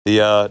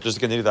Just to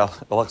continue the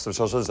halachas of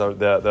Shalosh,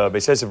 the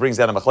Beis Yosef brings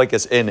down a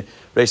machlekes in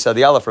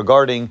Reish Aleph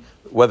regarding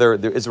whether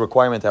there is a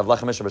requirement to have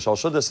Lechem Mishnah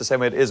b'Shalosh Seudos the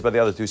same way it is by the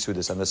other two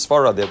Seudos. And the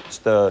Svara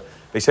the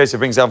Beis Yosef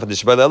brings down from the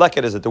Shebel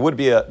Lechem is that there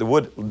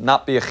would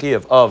not be a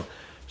chiyuv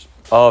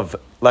of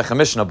Lechem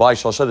Mishnah by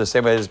Shalosh Seudos the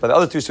same way it is by the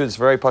other two Seudos.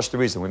 Very pashut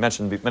reason we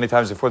mentioned many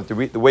times before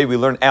that the way we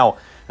learn out.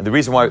 And the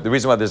reason why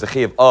there's a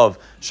chiyuv of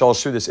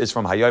Shalosh Seudos is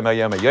from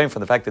Hayom from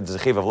the fact that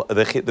there's a chiyuv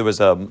of there was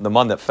the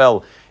man that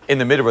fell in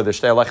the midbar, the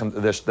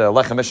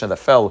Lechem Mishnah that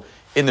fell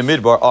in the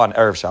midbar on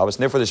Erev Shabbos,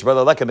 and therefore the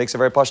Shebel Lechem makes a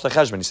very pashut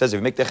cheshbon. He says if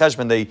you make the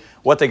cheshbon,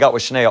 what they got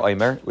was Shnei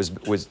Omer, was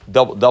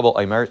double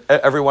Omer.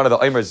 Every one of the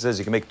Omers says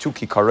you can make 2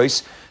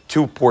 kikaros,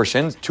 2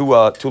 portions, two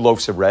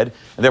loaves of bread,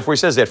 and therefore he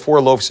says they had 4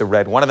 loaves of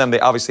bread. One of them they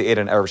obviously ate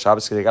on Erev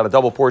Shabbos because they got a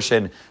double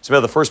portion.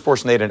 So the first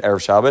portion they ate on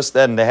Erev Shabbos,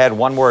 then they had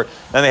one more,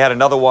 then they had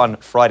another one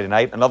Friday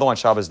night, another one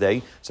Shabbos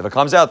day. So if it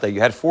comes out that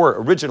you had 4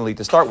 originally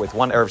to start with,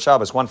 one Erev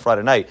Shabbos, one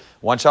Friday night,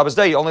 one Shabbos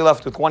day, you only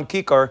left with 1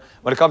 kikar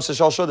when it comes to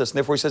Shalosh Seudos. And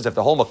therefore he says if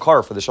the whole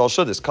makar for the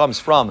Shalosh Seudos comes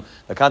from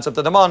the concept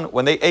of the man,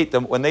 when they ate by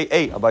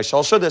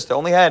Shalosh Seudos, they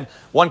only had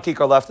 1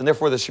 kikar left, and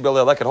therefore the Shebel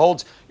Lechem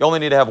holds you only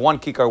need to have 1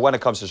 kikar when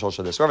it comes to Shalosh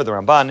Seudos. However, the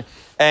Ramban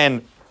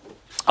and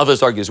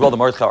others argue as well, the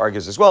Mordechai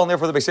argues as well, and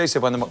therefore the Beis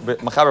Yosef, when the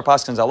Mechaber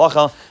Paskins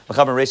Halachah,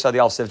 Mechaber Reish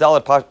Aleph Siv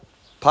Dalet,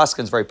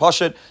 Paskins very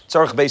pashut.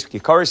 Tzarich beis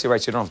kikaris. He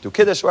writes you don't have to do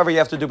kiddush. However, you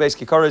have to do beis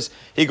kikaris.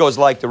 He goes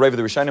like the Rav of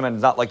the Rishonim and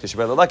not like the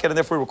Shebel Lechem, and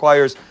therefore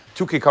requires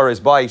 2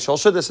 kikaris by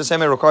Shalosh Seudos. The same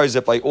way requires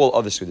it by all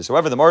other Seudos.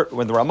 However,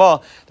 when the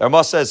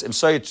Ramah says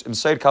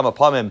imsayd kama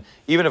pamim,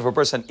 even if a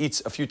person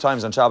eats a few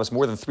times on Shabbos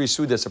more than 3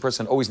 Seudos, a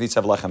person always needs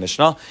to have Lechem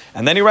Mishnah.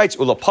 And then he writes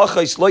ula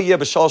pachas lo yeh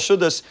b'Shalosh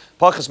Seudos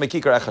pachas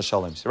mekikar echad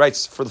shalim. He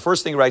writes for the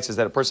first thing he writes is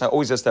that a person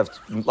always has to have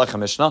Lechem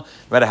Mishnah, no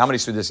matter how many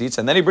Seudos he eats.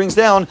 And then he brings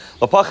down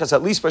la pachas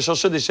at least by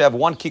Shalosh Seudos you have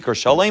 1 kikar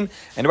shalim. And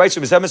he writes, he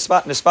writes that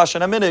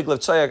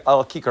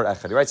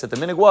the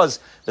minig was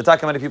the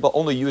taka many people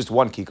only used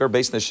 1 kikar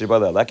based on the Shebel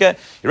Lechem.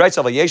 He writes,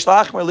 a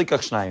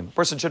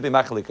person should be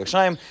machal likach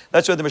shnayim.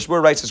 That's why the Mishnah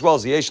writes as well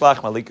as yesh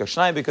lachma likach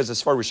shnayim, because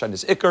as far as Rishon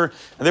is ikar,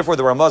 and therefore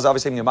the Ramah is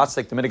obviously having a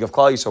matzek the minig of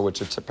Klal Yisrael, which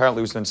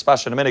apparently was in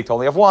Spash and a minig to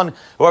only have 1.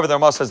 However, the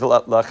Ramah says the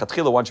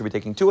lachatchila 1 should be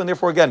taking 2, and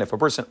therefore again, if a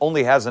person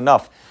only has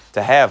enough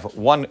to have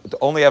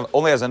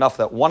only has enough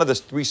that one of the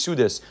 3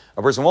 Seudos,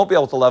 a person won't be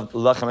able to have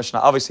Lechem Mishnah.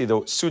 Obviously,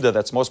 the Suda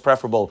that's most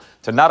preferable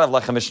to not have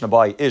Lechem Mishnah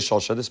by is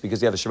Shalosh Seudos,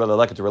 because you have the Shebel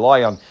Lechem to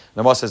rely on.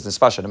 The Ramah says in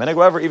Spash and a minig.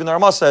 However, even the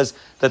Ramah says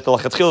that the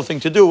lachatchila thing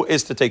to do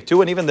is to take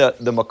 2, and even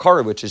the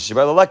Makar, which is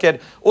Shebel Lechem,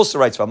 also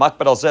writes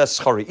v'makbed al zeh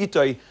schari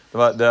itay.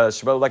 The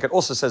Shebel Lechem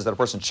also says that a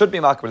person should be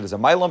makbed. There's a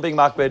mile being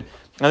makbed,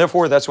 and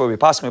therefore that's why we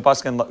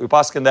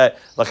paskin that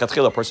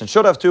lachatchila a person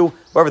should have 2.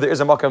 However, there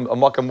is a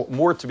makam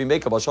more to be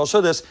made about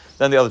Shalosh Seudos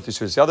than the other 2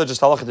 Seudos. The other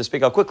just halachah to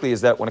speak out quickly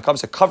is that when it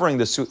comes to covering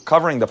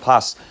the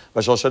pas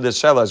by Shalosh Seudos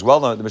Shalosh as well,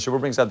 the Mishnah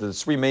brings out the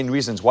 3 main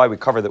reasons why we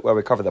cover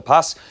the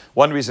pas.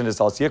 One reason is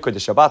al tziyakod the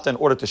Shabbat, in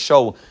order to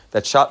show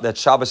that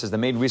Shabbos is the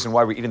main reason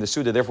why we're eating the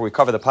Suda. Therefore, we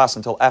cover the pas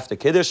until after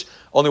Kiddush.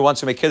 Only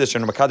once we make Kiddush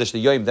and Makadosh the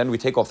Yom, then we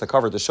take off the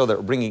cover to show that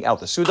we're bringing out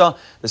the Suda.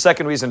 The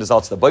second reason is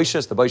also the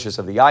baishas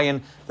of the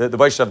yayin, the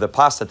baishas of the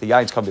pas, that the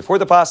yayins come before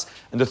the pas.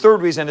 And the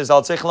third reason is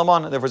al zeich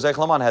laman. Therefore, zeich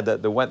laman had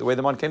the way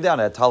the man came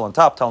down, it had tal on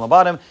top, tal on the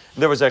bottom.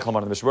 And there was zeich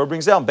laman. The Mishnah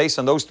brings down based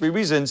on those 3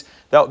 reasons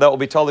that will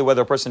be totally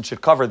whether a person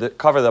should cover the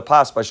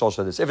pas by Shalosh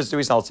Seudos. If it's the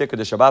reason al tzikah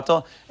de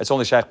Shabbat, it's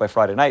only shaykh by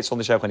Friday night. It's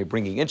only shaykh when you're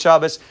bringing in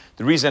Shabbos.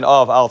 The reason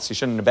of al you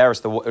shouldn't embarrass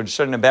the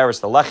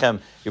lechem.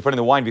 You're putting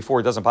the wine before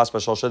it doesn't pass by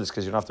Shalosh Seudos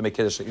because you don't have to make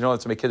kiddush. You don't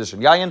have to make kiddush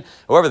and yayin.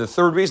 However, the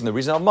third reason, the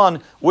reason of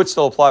man, would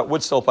still apply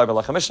by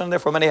Lechem Mishnah. And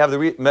therefore, many have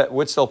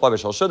would still apply by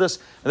Shalosh Seudos.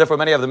 And therefore,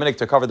 many have the minig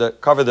to cover the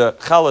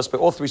Challah by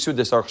all 3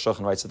 Seudos. Aruch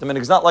Shulchan writes that the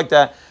minig is not like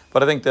that,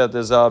 but I think that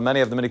there's many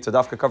of the minig to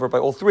dafka covered by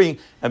all 3.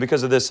 And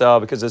because of this,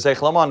 because of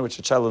zeich laman, which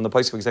the child in the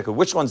place of exactly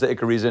which one's the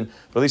ikar reason,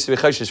 but at least to be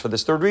chayshish for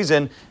this third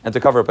reason and to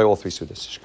cover it by all 3 Seudos.